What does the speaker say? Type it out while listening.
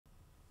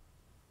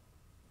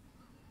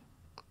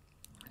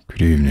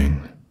Good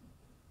evening,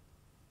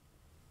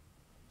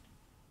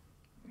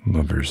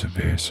 lovers of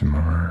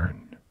ASMR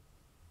and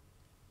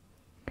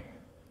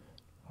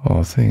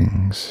all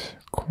things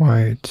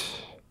quiet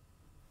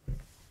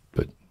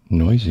but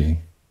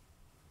noisy,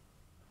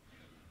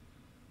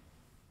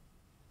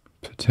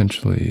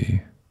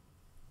 potentially,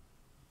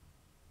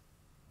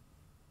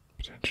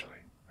 not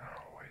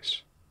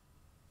always,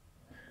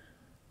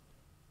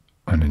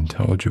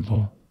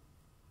 unintelligible,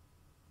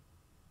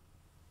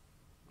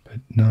 but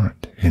not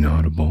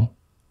inaudible.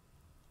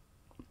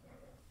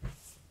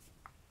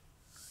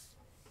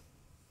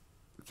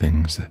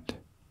 Things that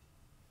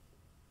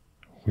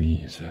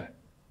we as a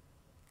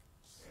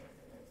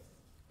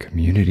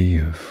community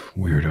of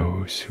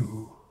weirdos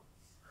who,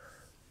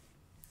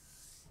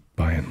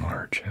 by and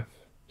large, have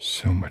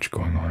so much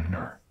going on in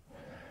our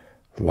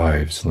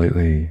lives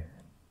lately,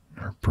 in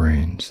our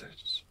brains, that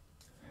it's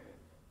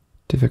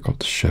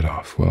difficult to shut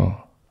off.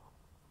 Well,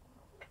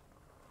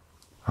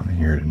 I'm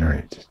here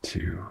tonight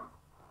to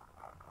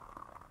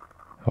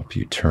help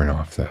you turn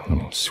off that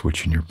little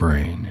switch in your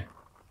brain.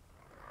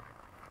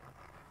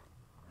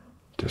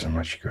 Doesn't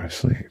let you go to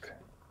sleep.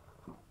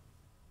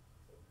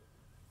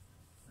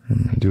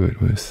 I'm going to do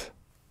it with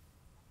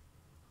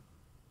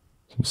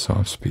some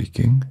soft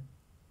speaking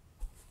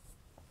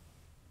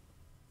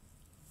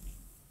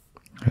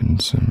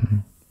and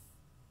some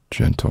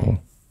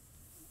gentle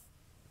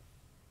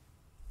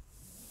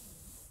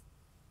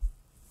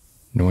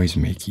noise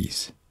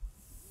makies.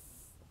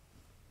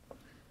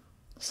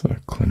 It's a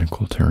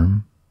clinical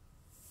term.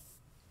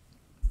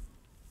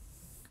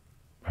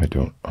 I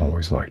don't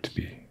always like to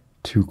be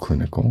too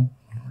clinical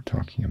when we're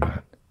talking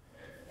about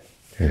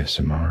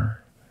ASMR.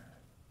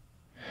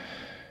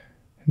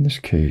 In this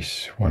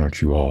case, why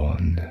don't you all,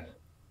 in the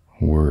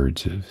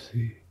words of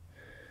the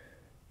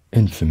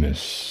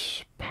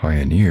infamous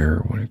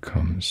pioneer when it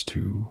comes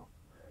to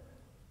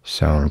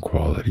sound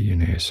quality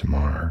in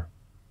ASMR,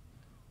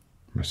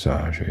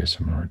 massage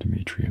ASMR,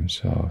 Dimitri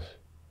himself,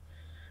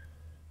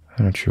 why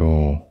don't you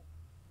all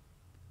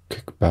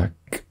kick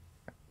back,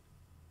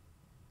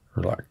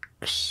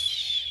 relax,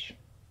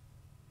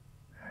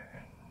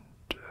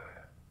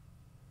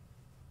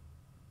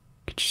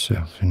 get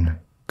yourself in a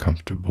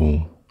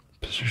comfortable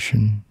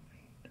position.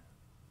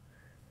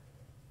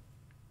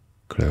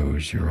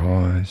 Close your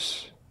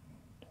eyes.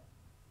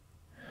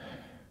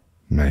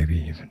 Maybe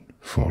even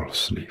fall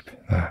asleep.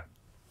 That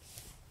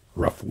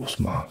ruffles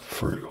my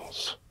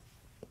feathers.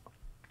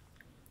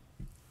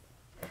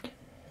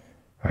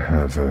 I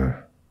have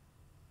a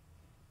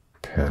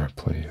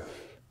panoply of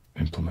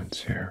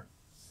implements here,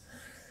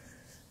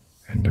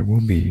 and I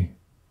will be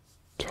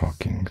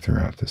talking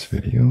throughout this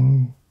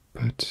video,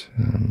 but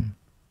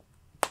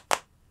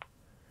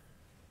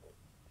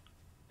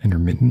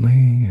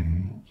intermittently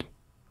and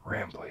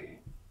rambly.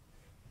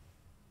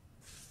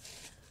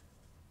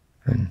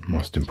 And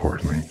most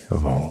importantly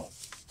of all,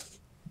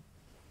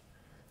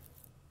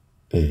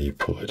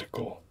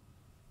 apolitical.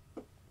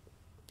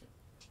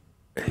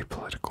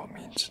 Apolitical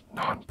means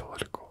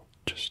non-political,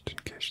 just in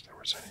case there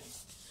was any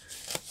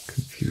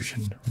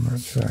confusion on that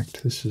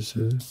fact. This is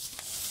a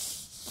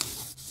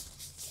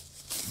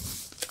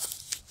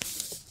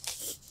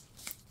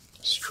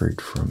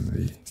straight from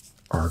the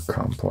R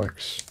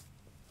complex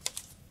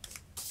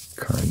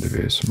kind of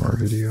ASMR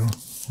video.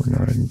 We're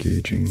not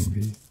engaging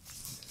the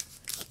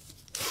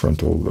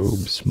frontal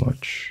lobes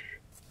much,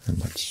 and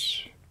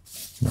that's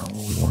not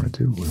what we want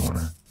to do. We want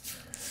to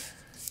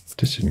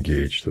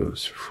disengage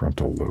those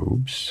frontal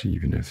lobes,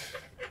 even if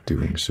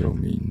doing so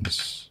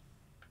means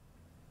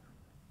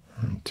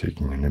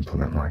taking an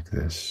implement like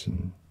this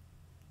and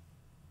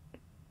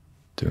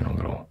doing a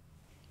little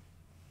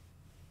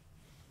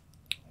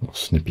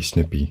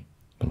snippy,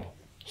 little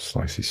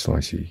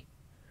slicey,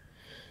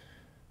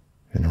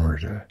 in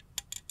order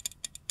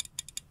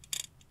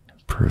to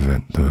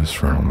prevent those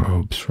frontal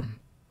lobes from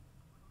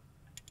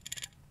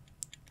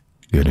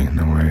getting in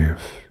the way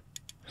of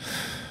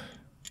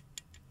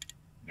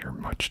your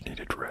much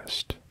needed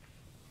rest.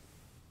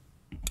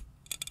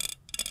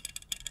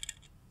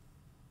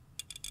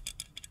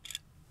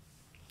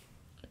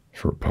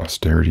 For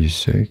posterity's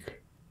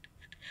sake,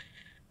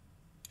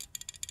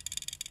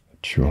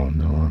 that you all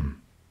know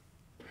I'm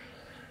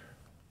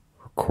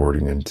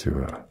recording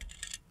into a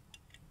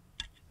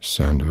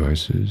Sound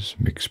Devices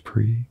Mix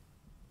Pre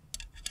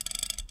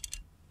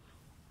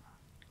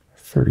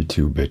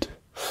 32-bit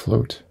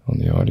float on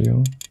the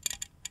audio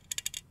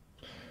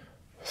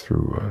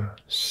through a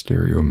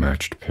stereo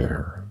matched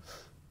pair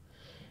of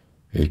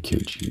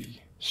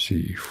AKG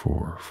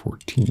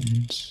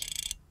C414s.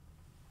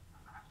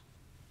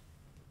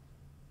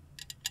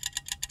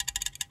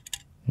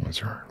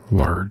 Those are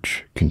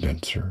large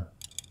condenser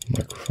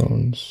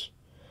microphones.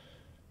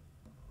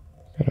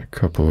 Got a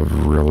couple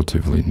of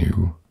relatively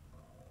new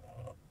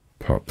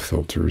pop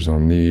filters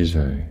on these.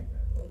 I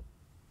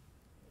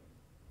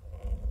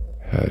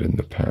had in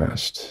the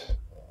past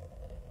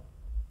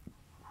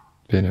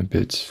been a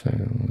bit,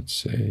 let's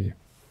say,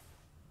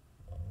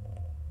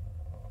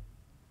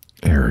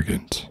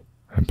 arrogant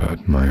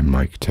about my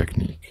mic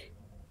technique.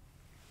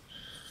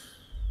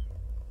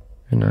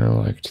 And I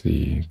liked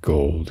the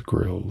gold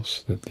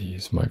grills that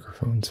these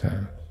microphones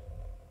have.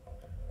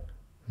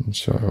 And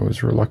so I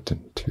was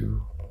reluctant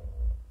to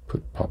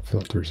put pop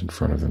filters in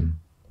front of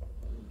them.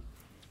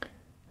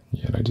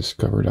 Yet I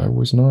discovered I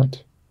was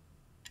not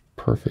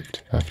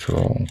perfect, after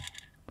all,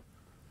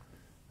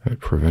 at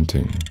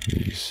preventing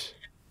these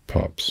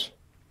pops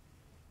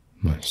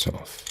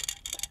myself.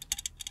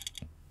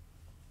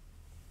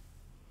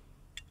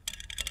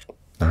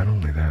 Not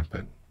only that,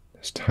 but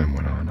as time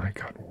went on, I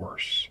got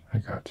worse.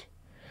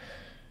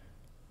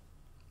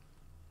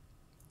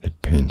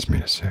 It pains me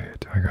to say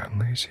it, I got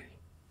lazy.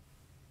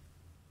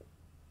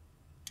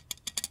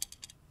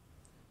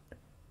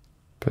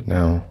 But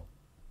now,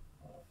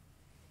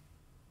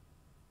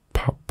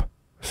 pop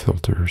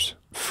filters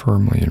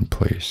firmly in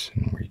place,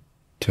 and we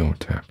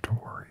don't have to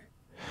worry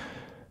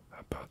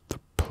about the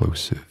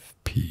plosive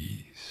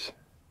P's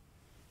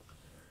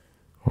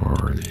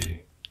or the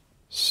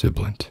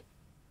sibilant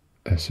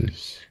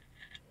S's.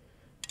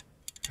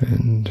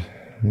 And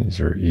these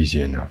are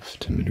easy enough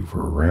to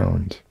maneuver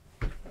around,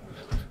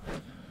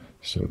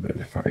 so that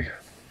if I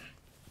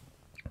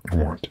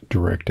want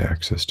direct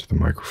access to the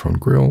microphone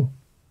grill,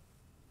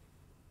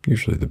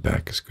 usually the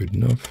back is good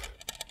enough.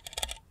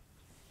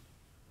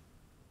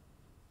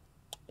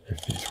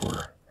 If these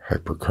were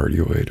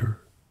hypercardioid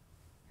or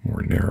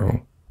more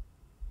narrow,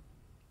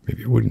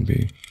 maybe it wouldn't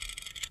be.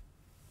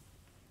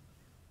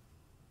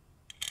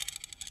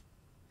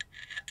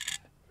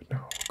 But no,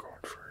 we're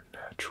going for a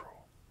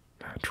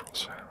natural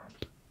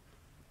sound.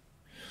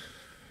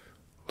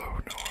 Low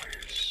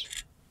noise.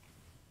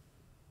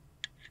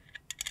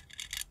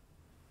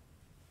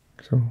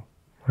 So,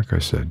 like I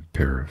said,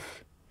 pair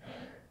of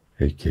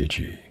 8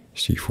 kg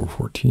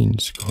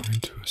C414s going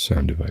into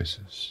sound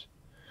devices.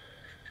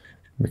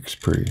 Mix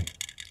pre.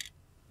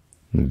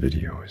 And the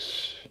video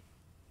is,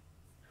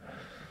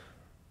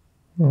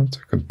 well, it's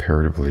a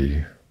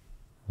comparatively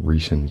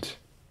recent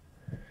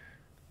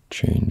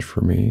change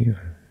for me.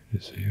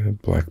 It is a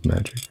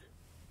Blackmagic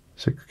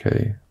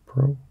 6K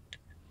Pro.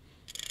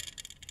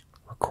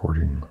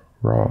 Recording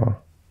raw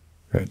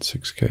at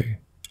 6K.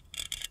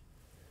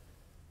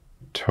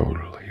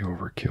 Totally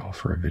overkill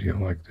for a video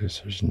like this.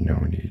 There's no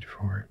need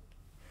for it.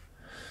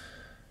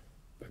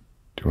 But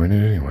doing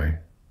it anyway,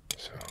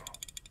 so.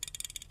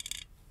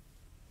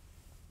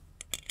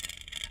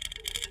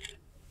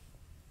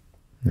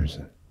 There's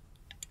a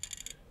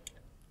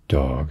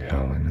dog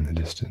howling in the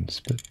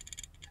distance, but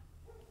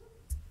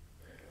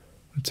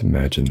let's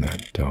imagine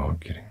that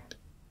dog getting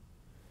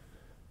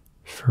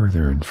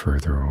further and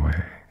further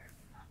away,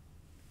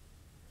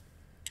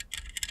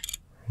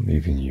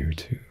 leaving you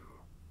to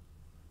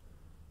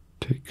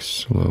take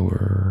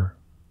slower,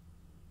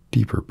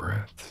 deeper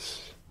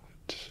breaths.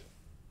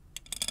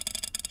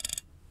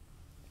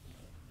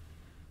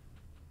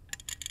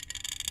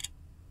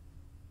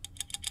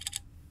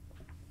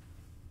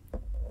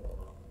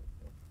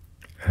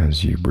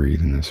 As you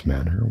breathe in this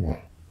manner, will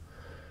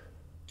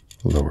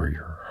lower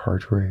your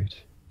heart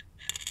rate,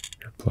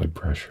 your blood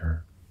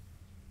pressure,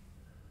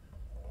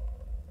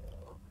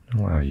 and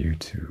allow you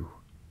to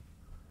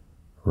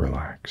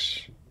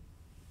relax.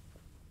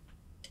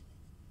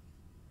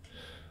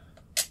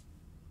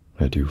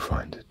 I do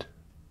find it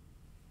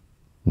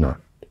not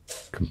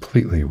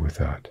completely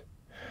without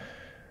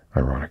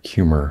ironic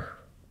humor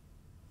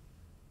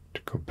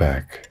to go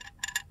back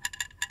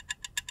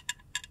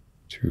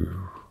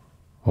to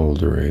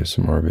older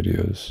ASMR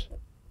videos,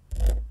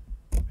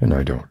 and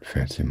I don't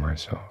fancy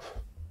myself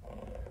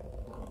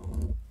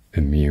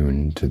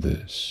immune to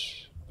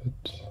this,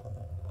 but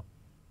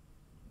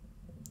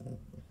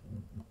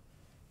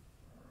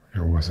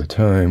there was a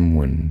time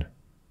when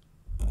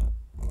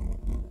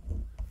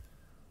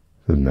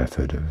the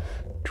method of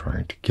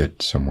trying to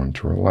get someone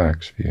to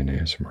relax via an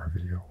ASMR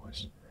video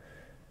was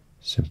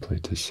simply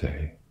to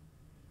say,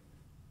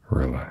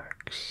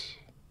 relax.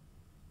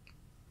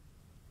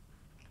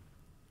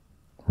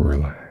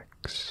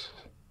 Relax.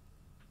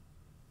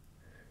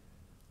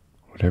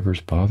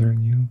 Whatever's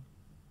bothering you,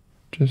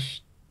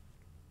 just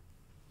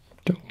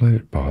don't let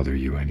it bother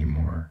you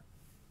anymore.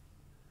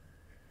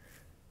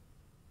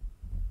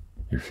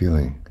 You're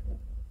feeling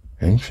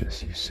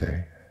anxious, you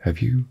say.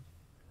 Have you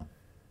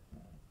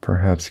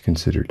perhaps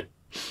considered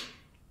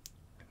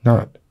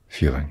not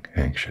feeling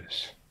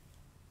anxious?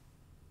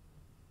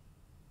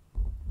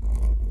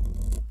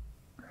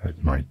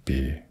 That might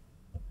be a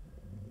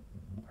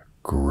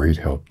great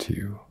help to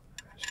you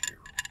as you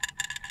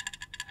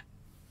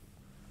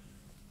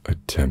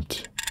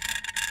attempt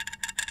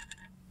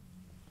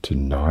to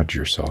nod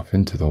yourself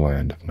into the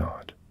land of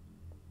nod.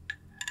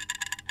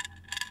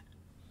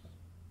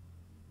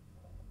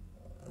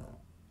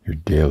 Your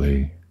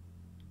daily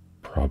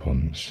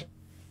problems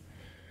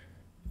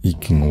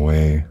eking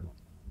away,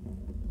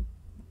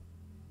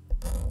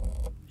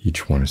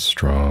 each one a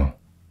straw,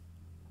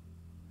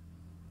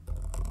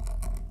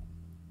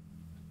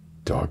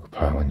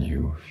 dogpiling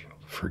you, if you'll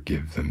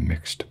forgive the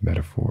mixed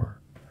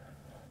metaphor,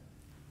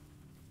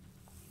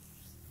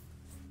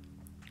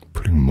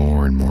 putting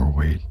more and more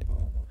weight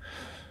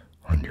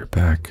on your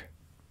back,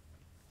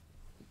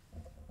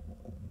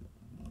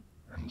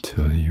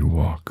 until you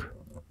walk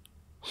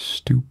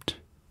stooped,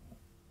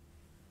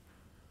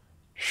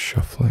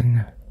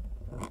 shuffling,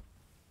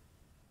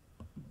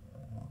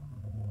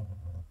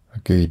 a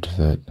gait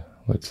that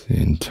lets the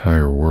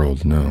entire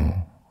world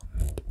know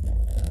that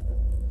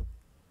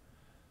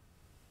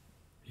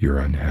you're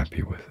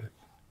unhappy with it.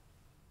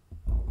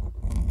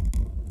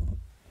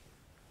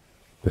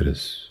 But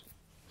as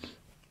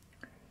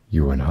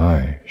you and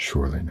I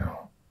surely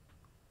know,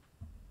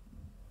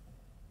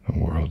 the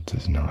world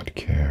does not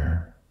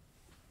care.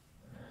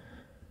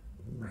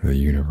 The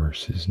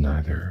universe is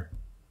neither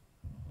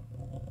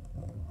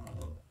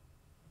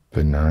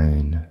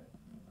benign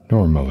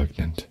nor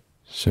malignant,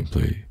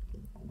 simply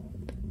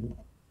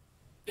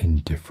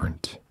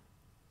indifferent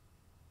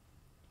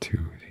to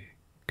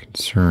the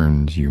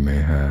concerns you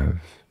may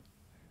have.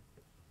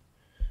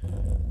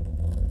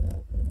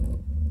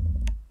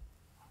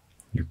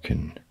 You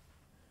can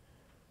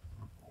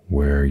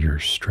wear your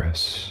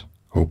stress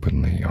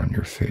openly on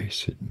your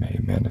face. It may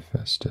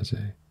manifest as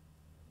a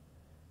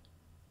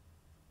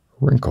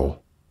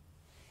wrinkle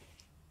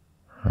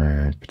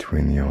right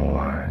between the old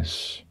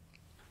eyes.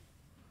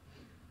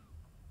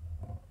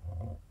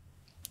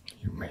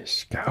 You may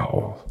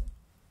scowl.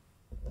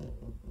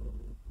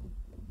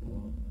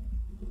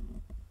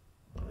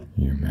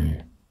 You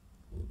may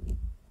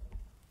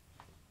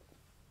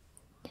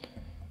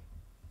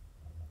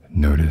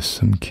notice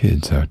some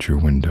kids out your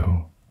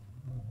window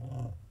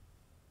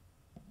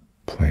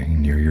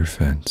playing near your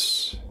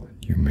fence.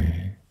 You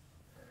may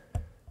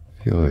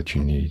feel that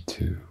you need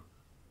to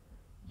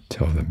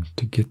tell them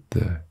to get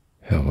the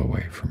hell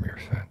away from your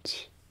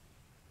fence.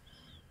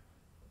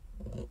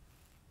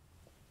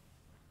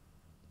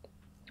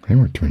 They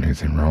weren't doing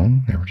anything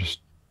wrong. They were just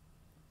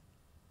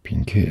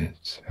being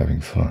kids, having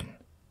fun.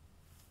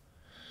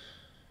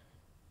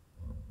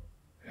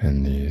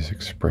 And these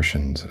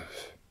expressions of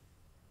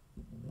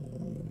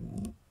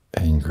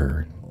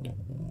anger and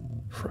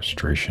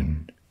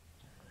frustration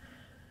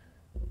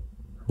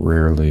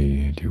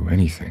rarely do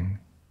anything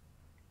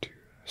to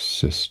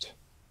assist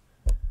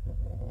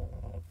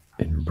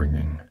in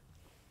bringing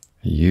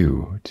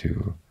you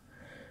to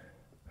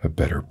a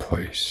better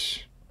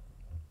place.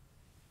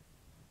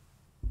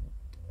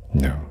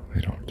 No, they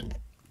don't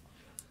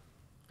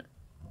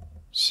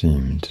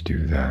seem to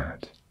do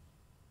that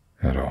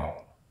at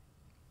all.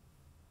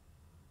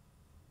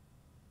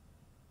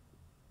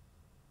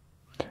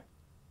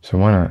 So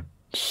why not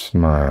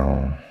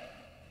smile?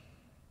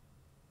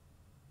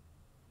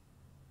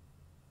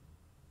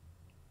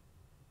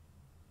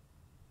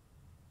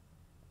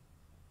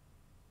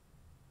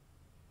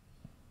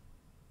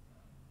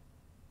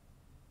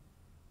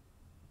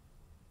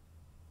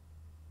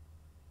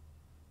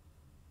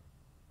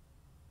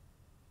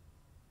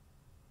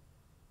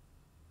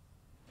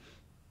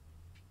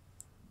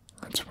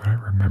 That's what I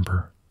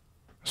remember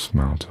a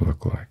smile to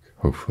look like.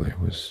 Hopefully it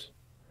was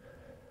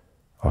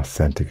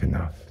authentic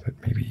enough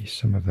that maybe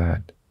some of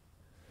that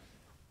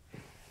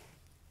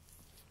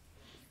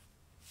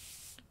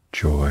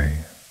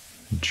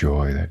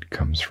joy that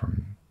comes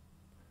from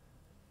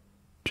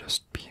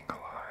just being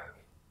alive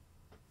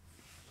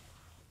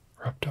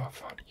rubbed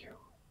off on you.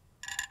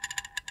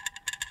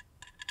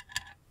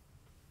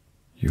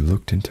 You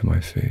looked into my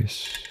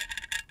face,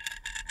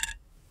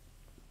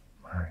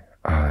 my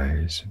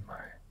eyes, and my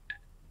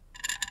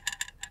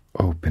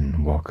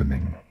open,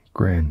 welcoming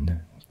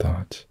grin, and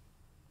thought,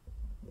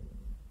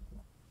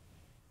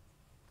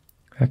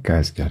 that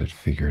guy's got it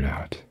figured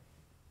out.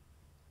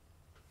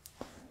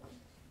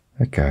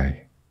 That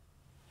guy,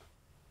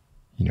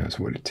 he knows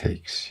what it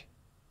takes.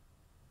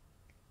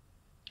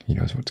 He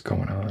knows what's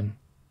going on.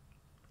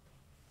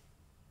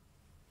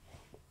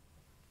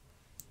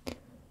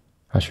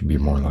 I should be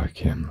more like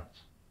him.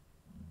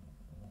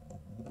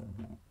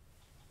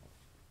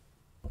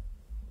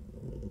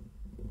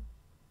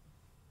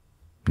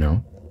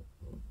 No?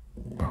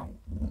 Well.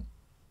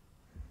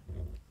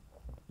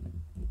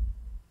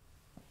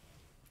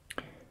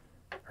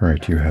 All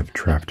right, you have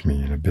trapped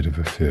me in a bit of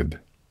a fib.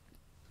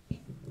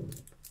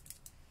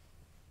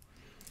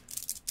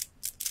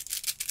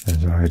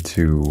 As I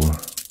too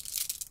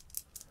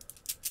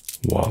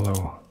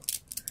wallow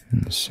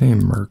in the same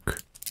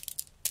murk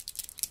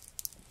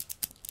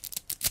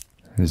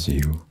as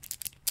you.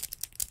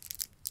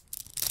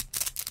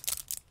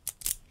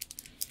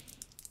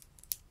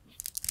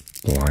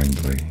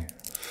 Blindly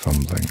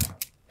fumbling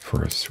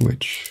for a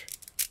switch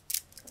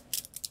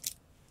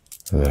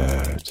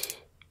that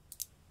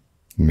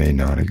may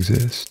not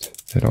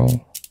exist at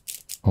all,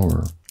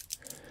 or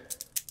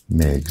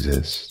may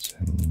exist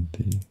and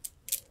the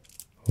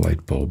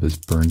light bulb is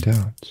burned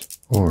out,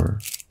 or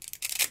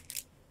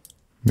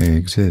may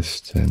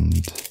exist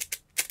and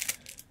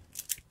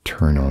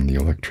turn on the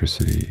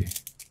electricity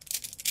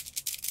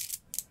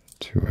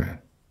to a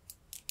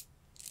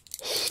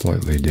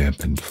slightly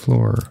dampened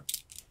floor,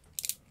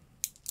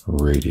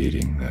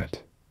 radiating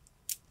that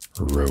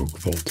rogue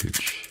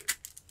voltage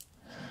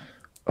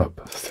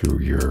up through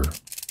your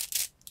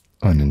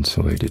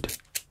uninsulated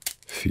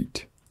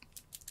feet.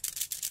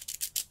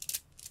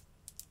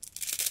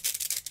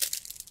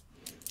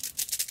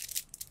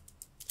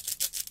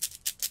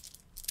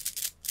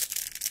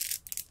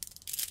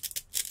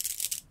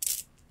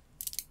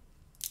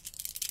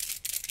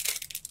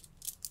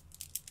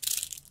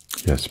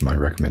 Yes, my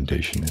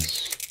recommendation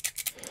is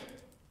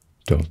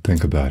don't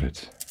think about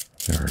it.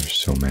 There are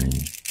so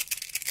many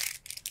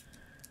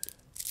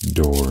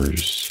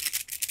doors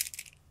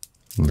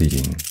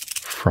leading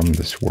from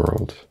this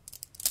world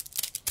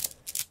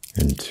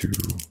into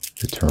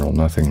eternal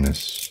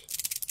nothingness,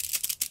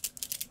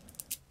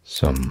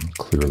 some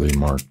clearly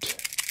marked,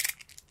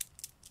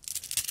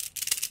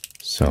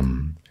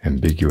 some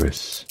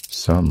ambiguous,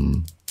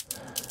 some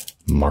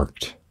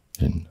marked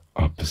in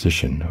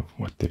opposition of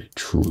what they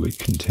truly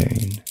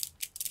contain.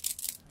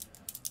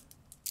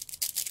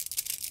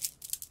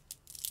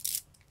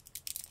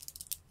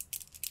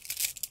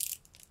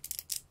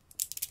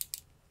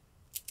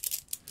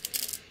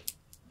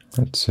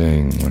 That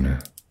saying, when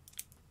a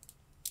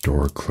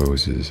door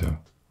closes, a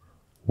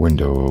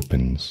window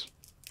opens.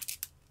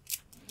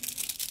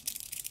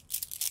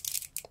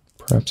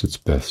 Perhaps it's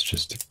best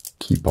just to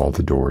keep all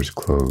the doors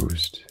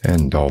closed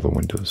and all the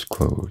windows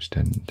closed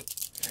and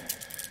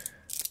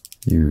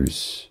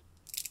use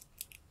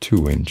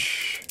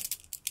 2-inch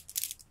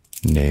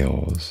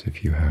nails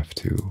if you have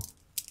to.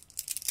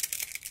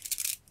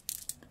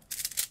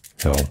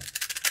 Hell,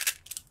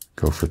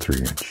 go for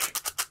 3-inch.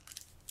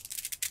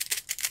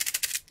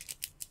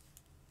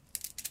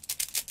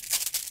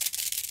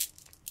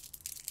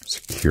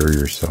 Secure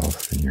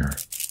yourself in your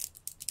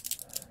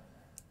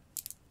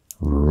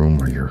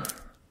room or your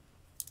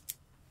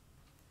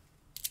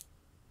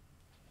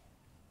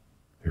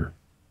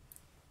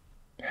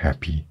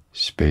happy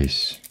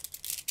space.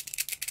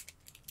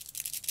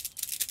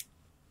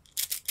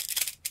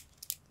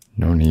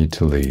 No need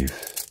to leave.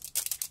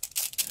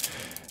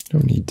 No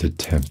need to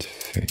tempt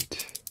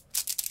fate.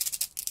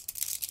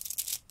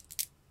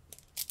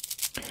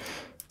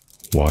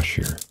 Wash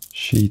your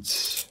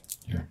sheets,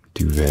 your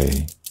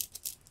duvet,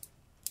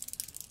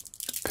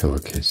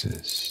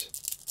 pillowcases.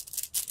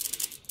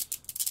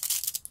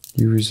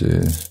 Use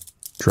a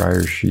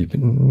dryer sheet,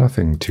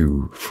 nothing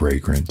too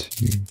fragrant.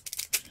 You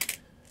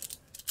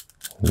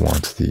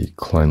want the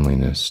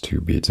cleanliness to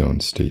be its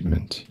own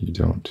statement. You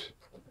don't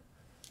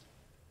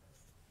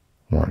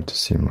want it to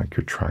seem like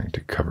you're trying to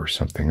cover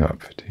something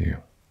up, do you?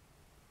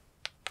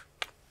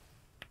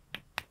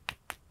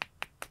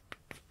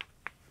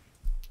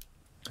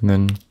 And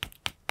then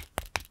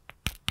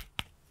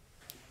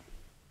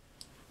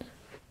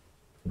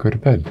go to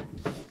bed.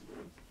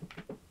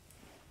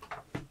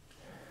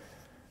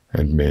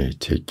 It may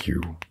take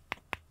you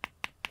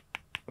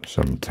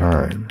some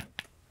time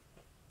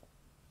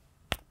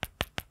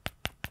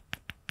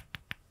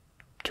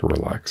to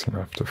relax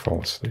enough to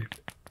fall asleep.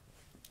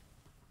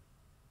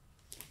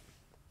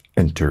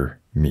 Enter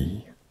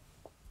me.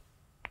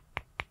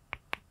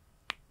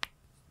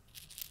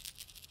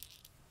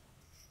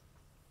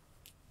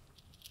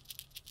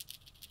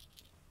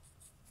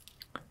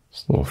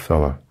 This little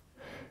fella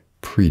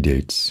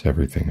predates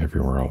Everything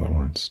Everywhere All at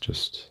Once,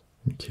 just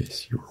in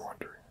case you were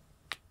wondering.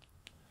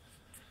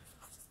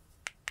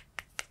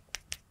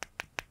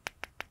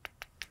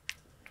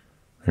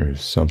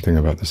 There's something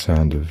about the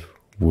sound of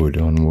wood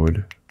on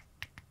wood.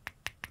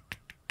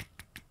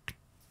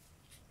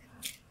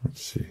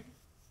 Let's see.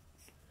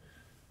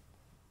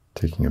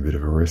 Taking a bit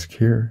of a risk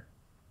here.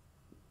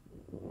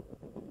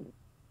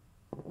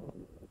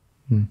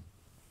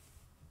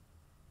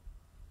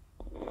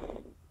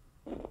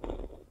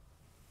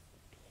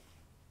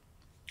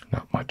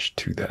 Not much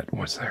to that,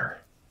 was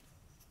there?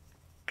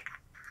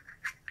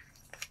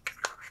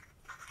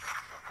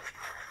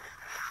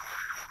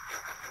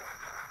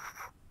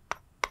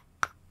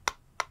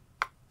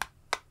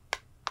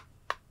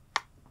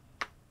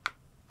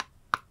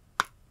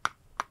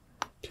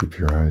 Keep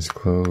your eyes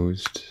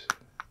closed.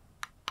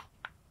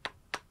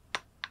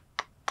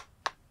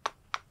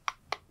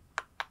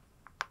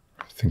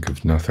 Think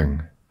of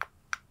nothing.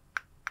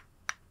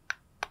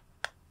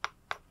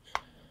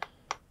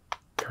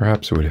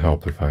 Perhaps it would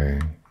help if I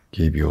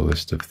gave you a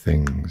list of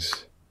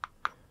things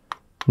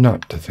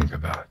not to think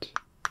about.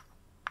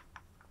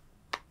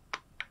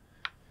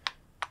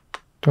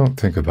 Don't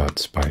think about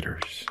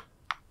spiders.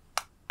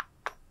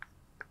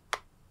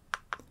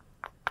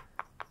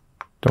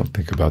 Don't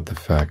think about the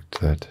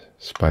fact that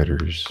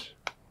spiders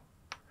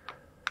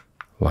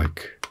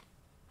like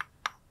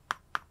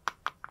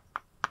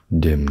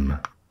dim,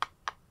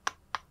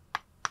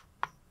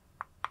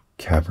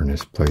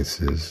 cavernous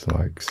places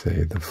like,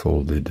 say, the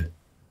folded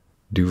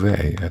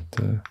duvet at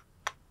the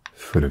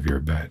foot of your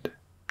bed.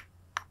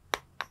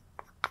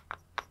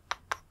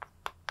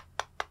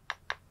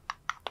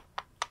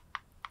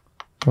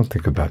 Don't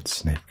think about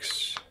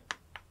snakes.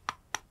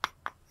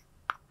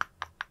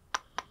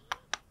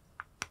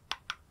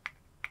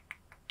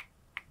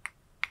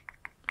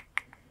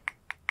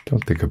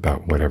 Don't think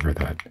about whatever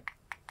that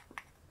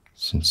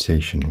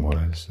sensation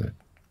was that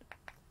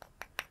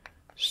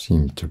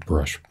seemed to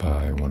brush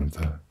by one of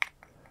the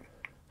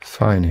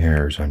fine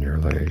hairs on your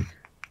leg,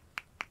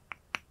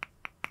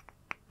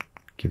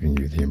 giving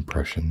you the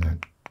impression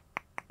that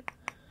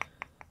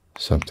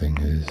something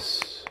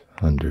is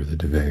under the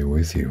duvet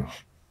with you.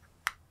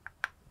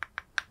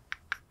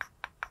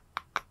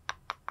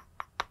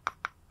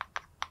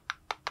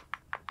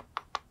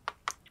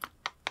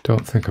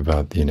 Don't think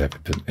about the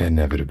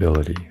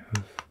inevitability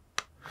of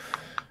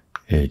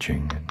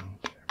aging and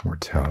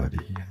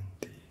mortality and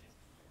the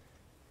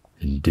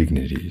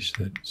indignities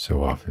that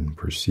so often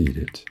precede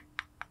it.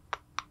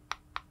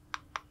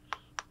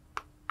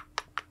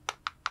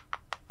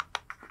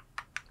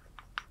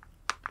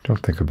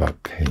 Don't think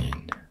about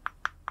pain.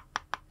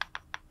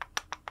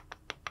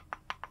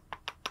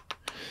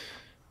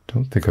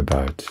 Don't think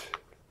about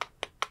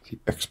the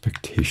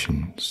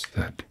expectations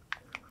that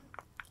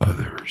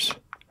others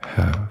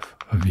have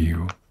of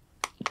you.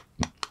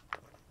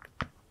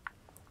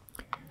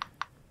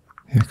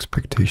 The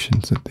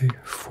expectations that they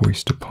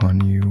foist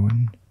upon you,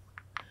 and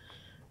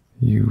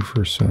you,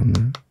 for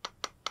some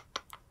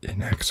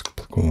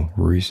inexplicable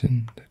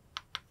reason that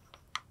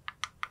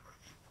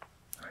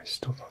I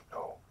still don't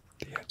know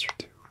the answer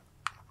to,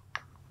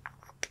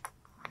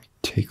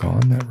 take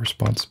on that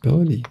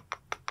responsibility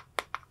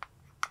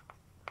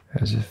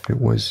as if it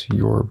was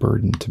your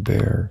burden to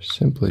bear,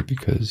 simply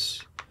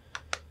because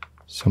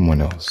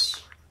someone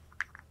else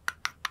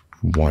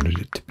wanted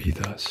it to be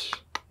thus.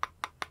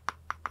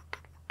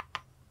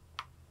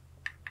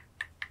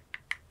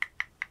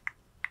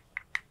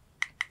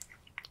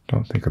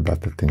 Don't think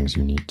about the things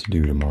you need to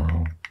do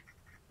tomorrow.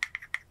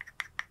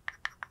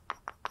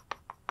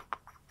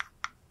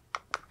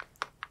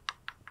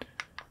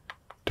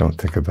 Don't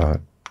think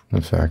about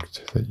the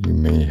fact that you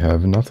may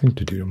have nothing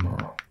to do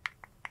tomorrow.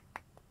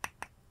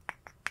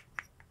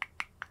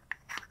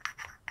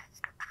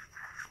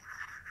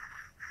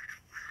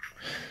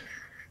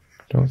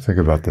 Don't think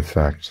about the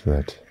fact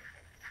that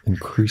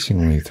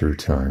increasingly through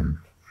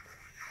time,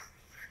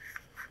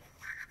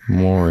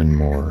 more and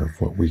more of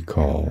what we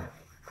call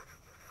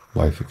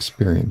life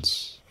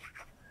experience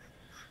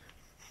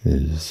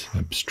is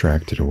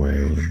abstracted away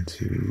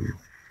into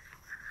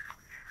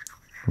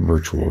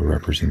virtual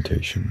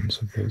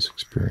representations of those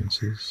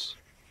experiences.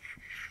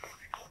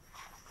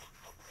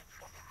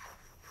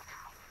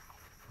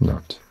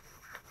 Not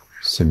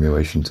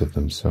simulations of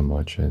them so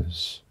much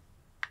as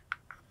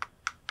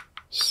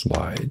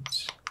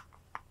slides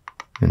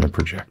in a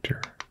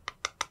projector.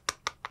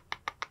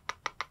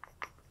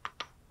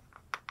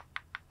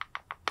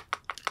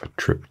 A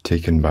trip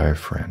taken by a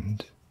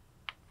friend.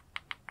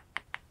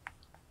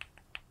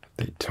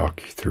 They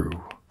talk you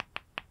through.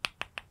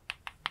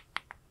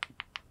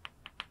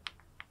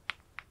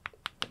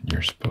 And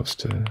you're supposed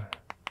to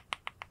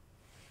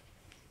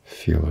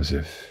feel as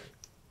if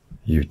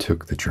you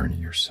took the journey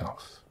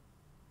yourself.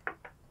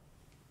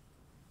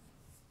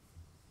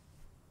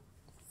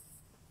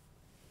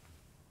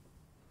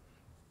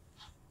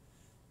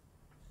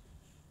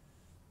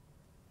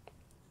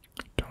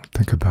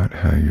 Think about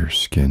how your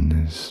skin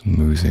is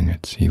losing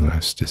its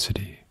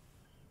elasticity.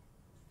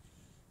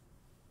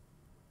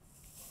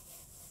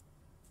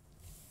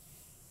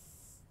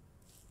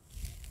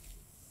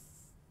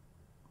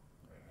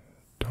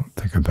 Don't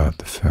think about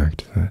the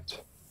fact that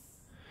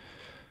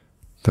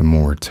the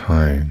more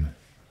time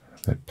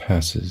that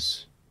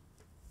passes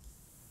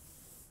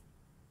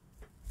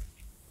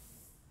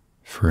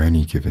for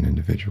any given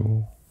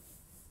individual,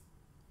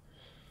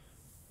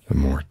 the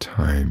more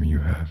time you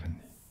have in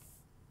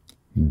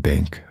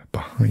bank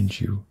behind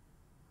you,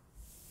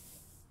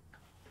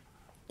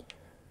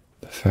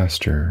 the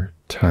faster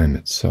time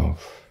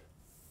itself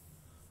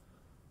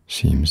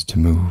seems to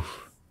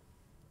move.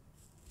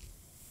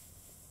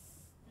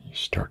 You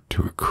start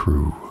to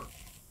accrue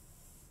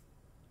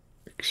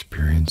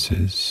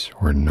experiences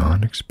or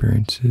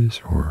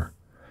non-experiences or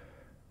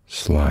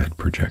slide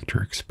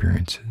projector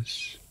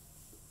experiences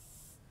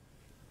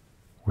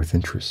with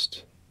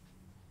interest.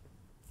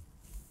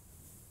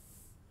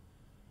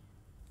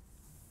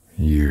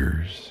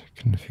 Years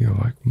can feel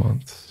like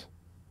months.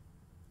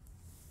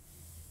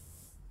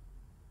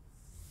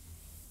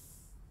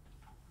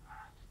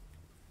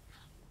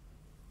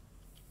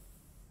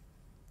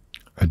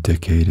 A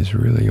decade is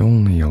really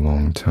only a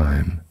long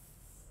time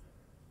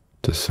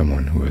to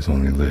someone who has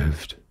only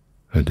lived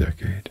a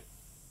decade.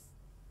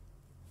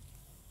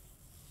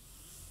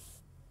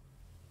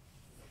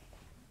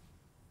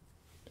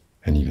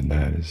 And even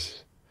that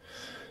is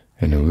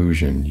an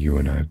illusion. You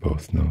and I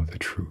both know the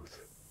truth.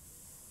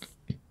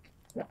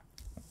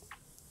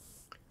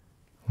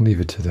 Leave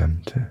it to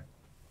them to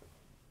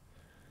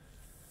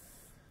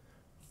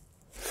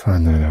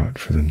find that out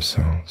for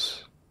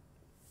themselves.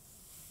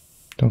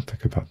 Don't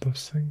think about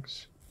those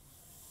things.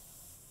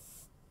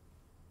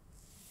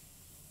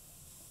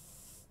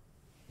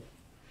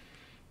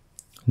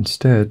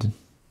 Instead,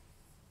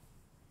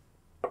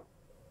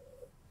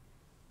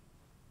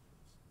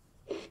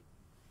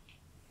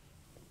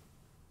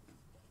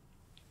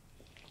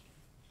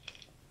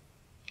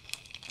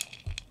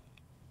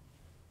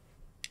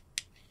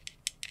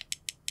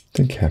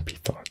 think happy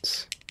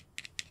thoughts.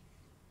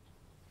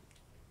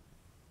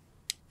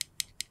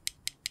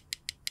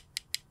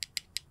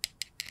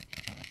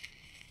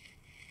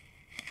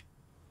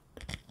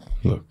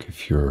 Look,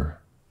 if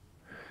your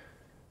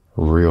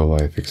real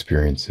life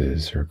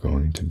experiences are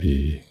going to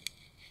be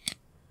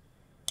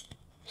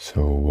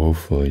so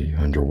woefully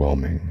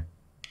underwhelming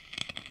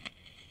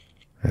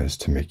as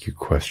to make you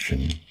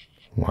question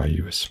why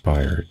you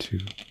aspire to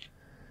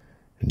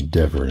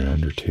endeavor and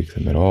undertake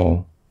them at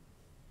all,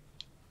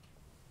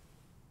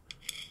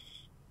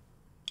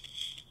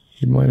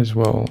 you might as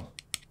well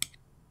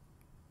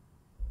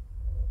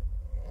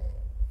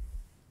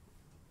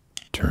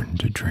turn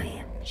to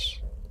dreams.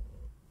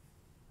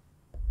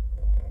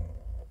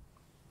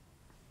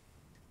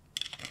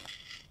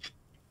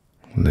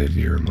 Live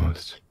your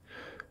most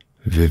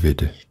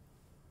vivid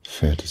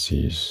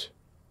fantasies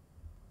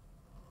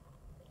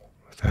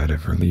without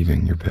ever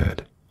leaving your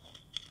bed,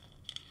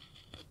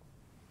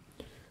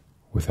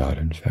 without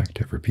in fact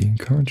ever being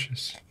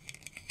conscious.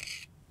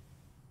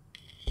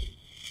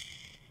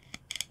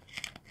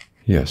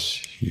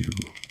 Yes, you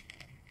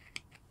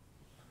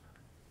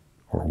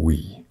or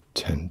we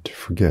tend to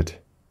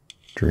forget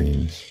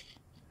dreams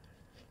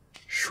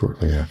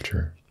shortly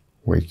after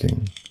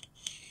waking,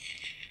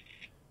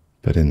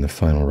 but in the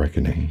final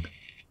reckoning,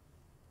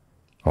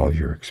 all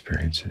your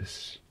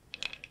experiences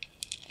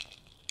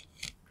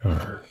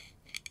are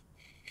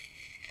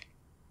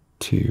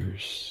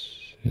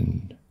tears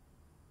in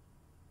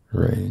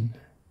rain.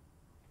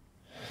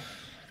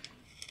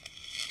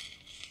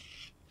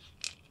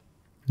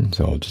 It's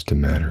all just a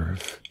matter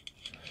of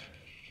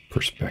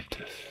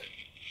perspective.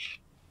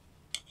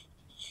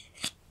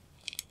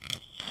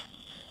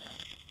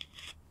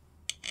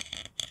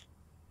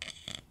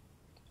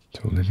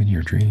 So live in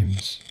your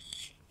dreams.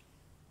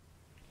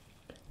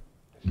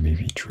 And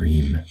maybe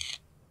dream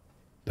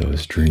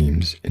those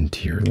dreams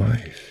into your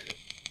life.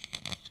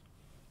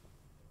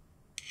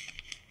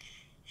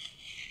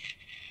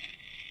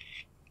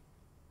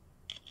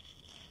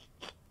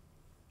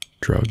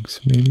 Drugs,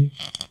 maybe,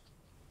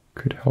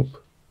 could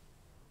help.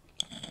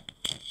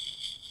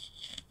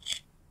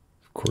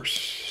 Of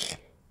course,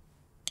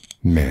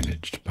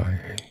 managed by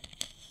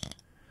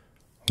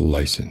a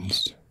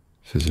licensed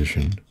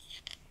physician.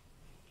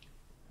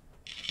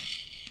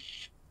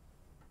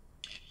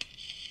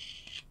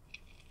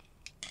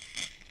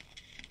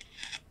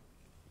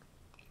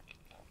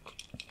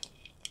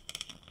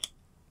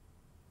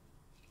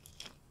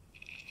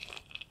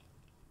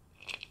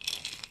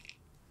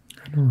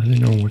 I don't really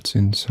know what's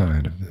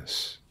inside of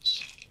this.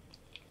 It's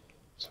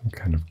some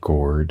kind of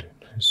gourd.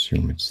 I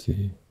assume it's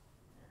the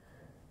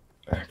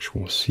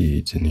actual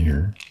seeds in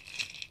here.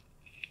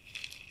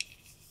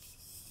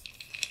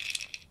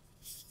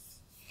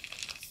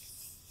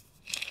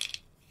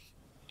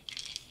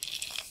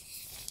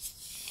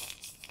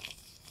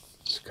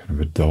 It's kind of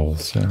a dull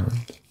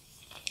sound.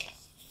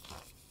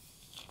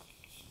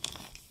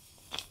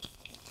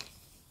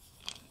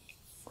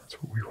 That's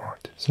what we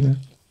want, isn't it?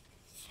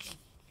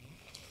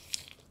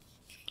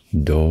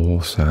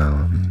 Dull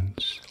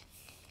sounds,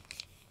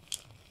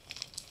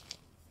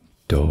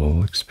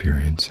 dull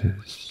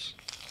experiences,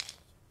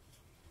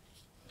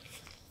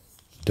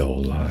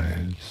 dull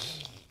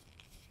lives.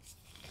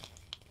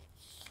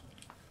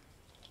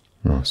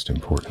 Most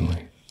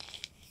importantly,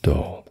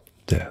 dull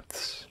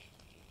deaths.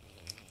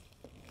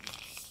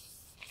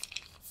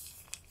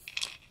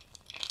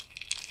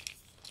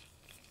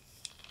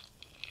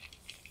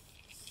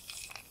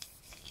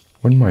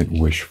 One might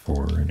wish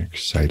for an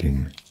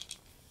exciting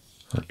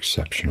or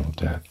exceptional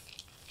death.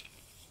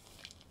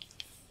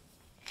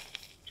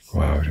 To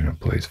go out in a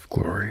blaze of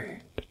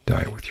glory, to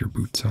die with your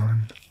boots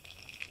on.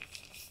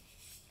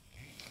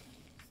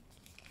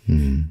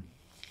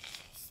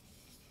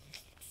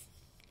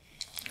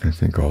 I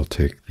think I'll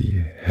take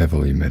the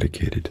heavily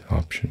medicated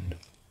option.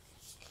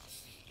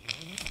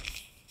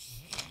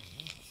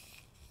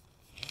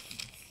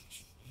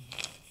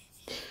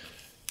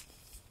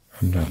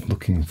 I'm not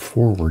looking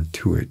forward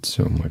to it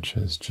so much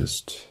as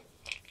just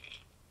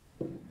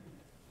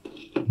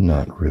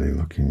not really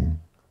looking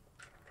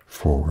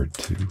forward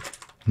to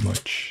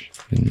much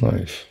in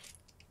life.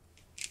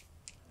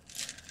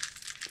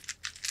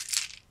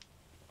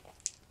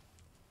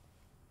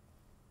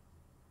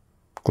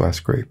 Glass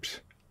grapes.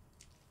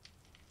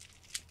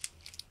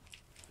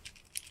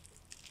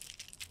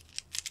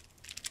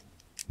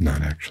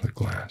 Not actually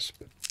glass,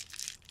 but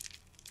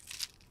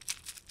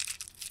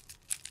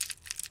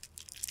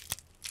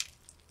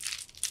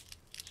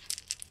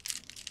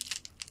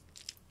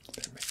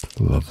they make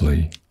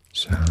lovely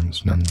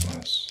sounds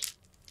nonetheless.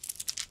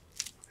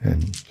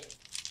 And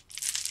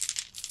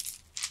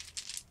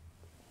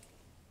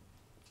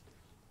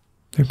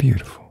they're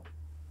beautiful.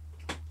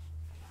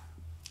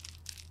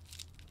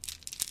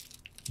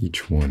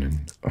 Each one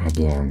an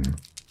oblong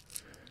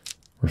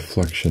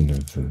reflection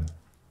of the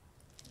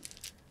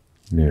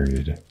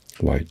myriad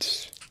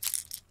lights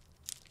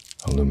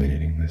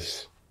illuminating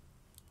this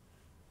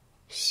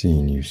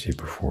scene you see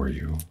before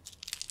you.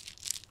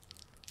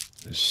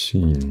 This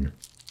scene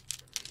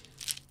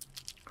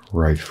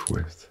rife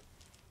with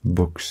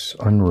books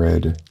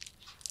unread,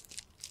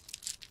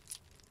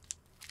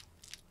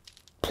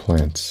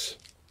 plants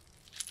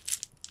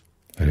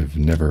that have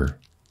never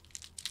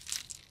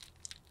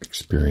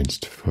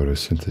experienced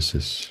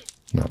photosynthesis,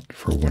 not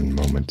for one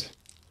moment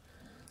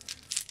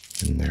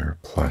in their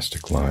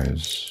plastic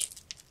lives,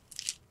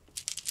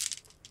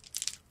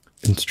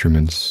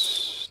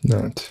 instruments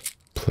not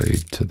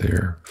played to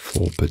their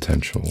full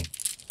potential.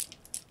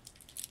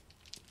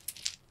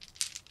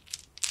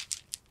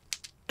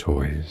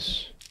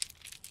 Toys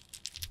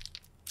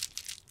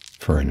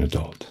for an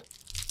adult.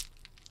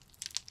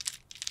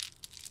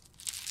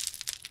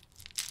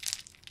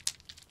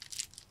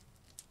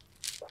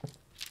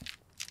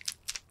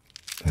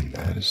 And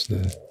that is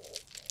the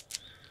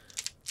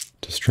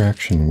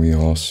distraction we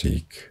all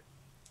seek.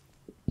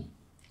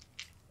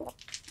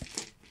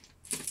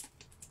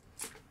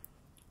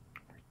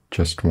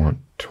 Just want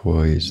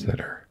toys that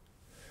are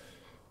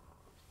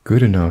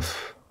good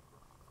enough,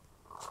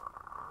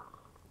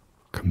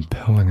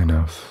 compelling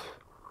enough,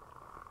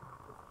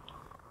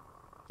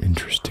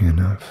 interesting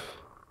enough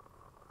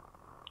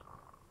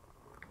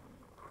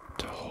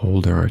to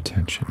hold our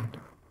attention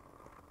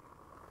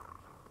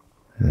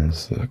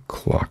as the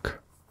clock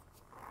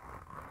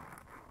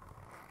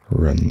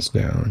runs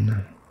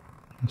down.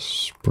 The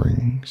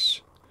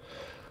springs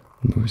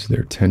lose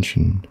their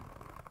tension.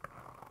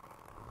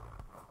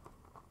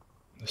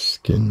 The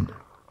skin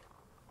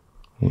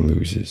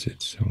loses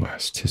its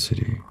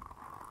elasticity.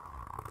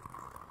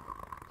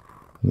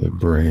 The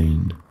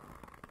brain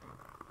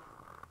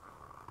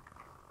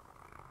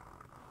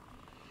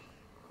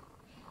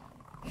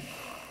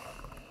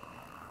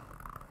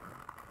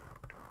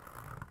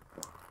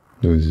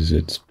loses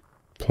its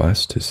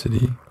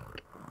plasticity.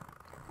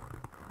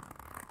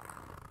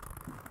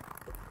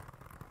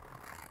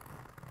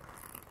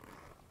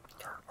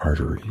 Our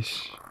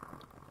arteries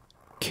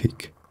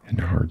kick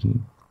and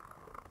harden.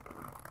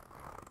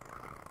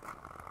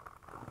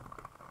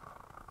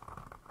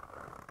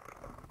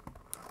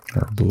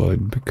 Our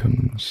blood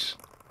becomes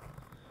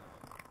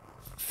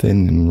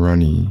thin and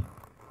runny,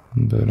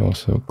 but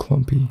also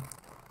clumpy.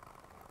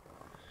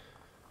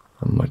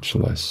 A much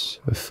less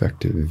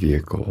effective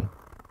vehicle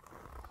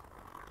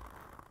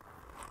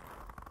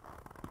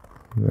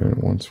than it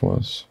once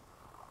was.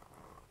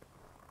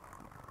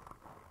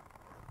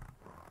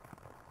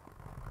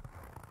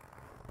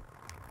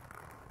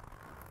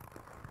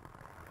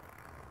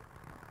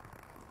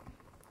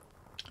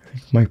 I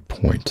think my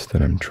point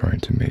that I'm trying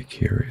to make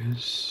here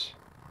is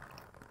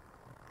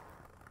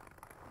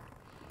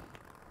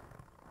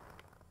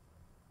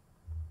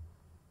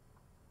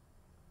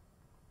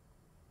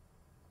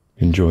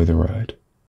enjoy the ride.